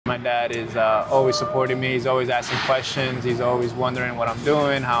My dad is always supporting me. He's always asking questions. He's always wondering what I'm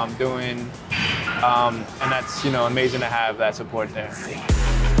doing, how I'm doing. And that's, you know, amazing to have that support there.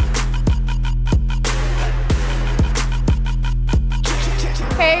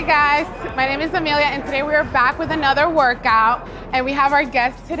 Hey guys, my name is Amelia and today we are back with another workout and we have our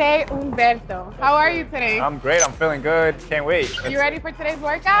guest today, Humberto. How are you today? I'm great, I'm feeling good, can't wait. You ready for today's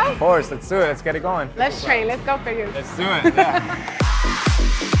workout? Of course, let's do it, let's get it going. Let's train, let's go for you. Let's do it, yeah.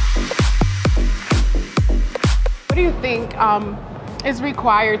 What do you think is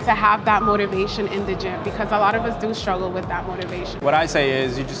required to have that motivation in the gym? Because a lot of us do struggle with that motivation. What I say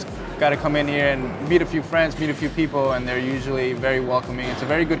is you just got to come in here and meet a few friends, meet a few people, and they're usually very welcoming. It's a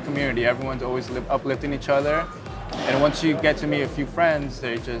very good community. Everyone's always uplifting each other. And once you get to meet a few friends,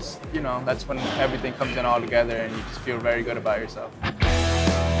 they just, you know, that's when everything comes in all together and you just feel very good about yourself.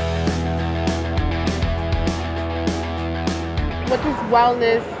 What does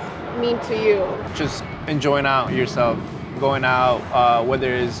wellness mean to you? Just enjoying out yourself, going out,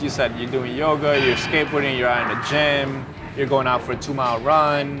 whether it's, you said you're doing yoga, you're skateboarding, you're out in the gym, you're going out for a 2-mile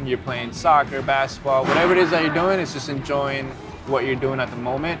run, you're playing soccer, basketball, whatever it is that you're doing, it's just enjoying what you're doing at the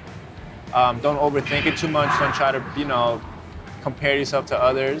moment. Don't overthink it too much. Don't try to, you know, compare yourself to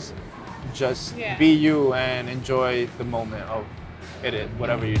others. Just be you and enjoy the moment of it,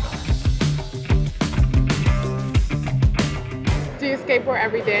 whatever you're doing. Do you skateboard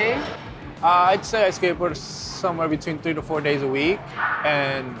every day? I'd say I skateboard somewhere between 3 to 4 days a week.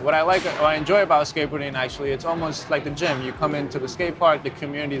 And what I enjoy about skateboarding, actually, it's almost like the gym. You come into the skate park, the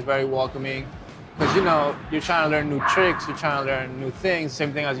community is very welcoming. Because, you know, you're trying to learn new tricks, you're trying to learn new things.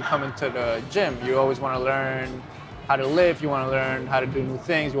 Same thing as you come into the gym. You always want to learn how to lift, you want to learn how to do new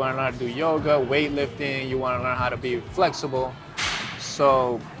things, you want to learn how to do yoga, weightlifting, you want to learn how to be flexible.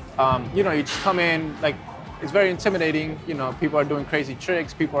 So, you know, you just come in, like, it's very intimidating. You know, people are doing crazy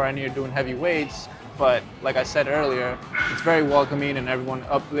tricks, people are in here doing heavy weights. But like I said earlier, it's very welcoming and everyone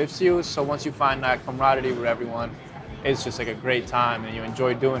uplifts you. So once you find that camaraderie with everyone, it's just like a great time and you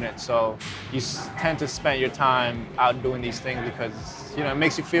enjoy doing it. So you tend to spend your time out doing these things because, you know, it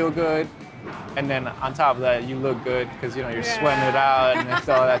makes you feel good. And then on top of that, you look good because, you know, you're sweating it out and it's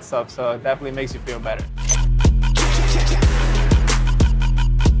all that stuff. So it definitely makes you feel better.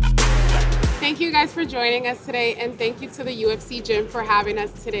 Thank you guys for joining us today, and thank you to the UFC Gym for having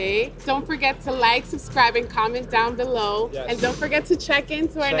us today. Don't forget to like, subscribe, and comment down below. Yes. And don't forget to check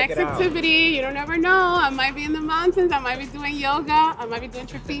into our next activity. You don't ever know. I might be in the mountains. I might be doing yoga. I might be doing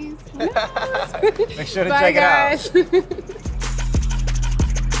trapeze. Make sure to check it out. Bye, guys.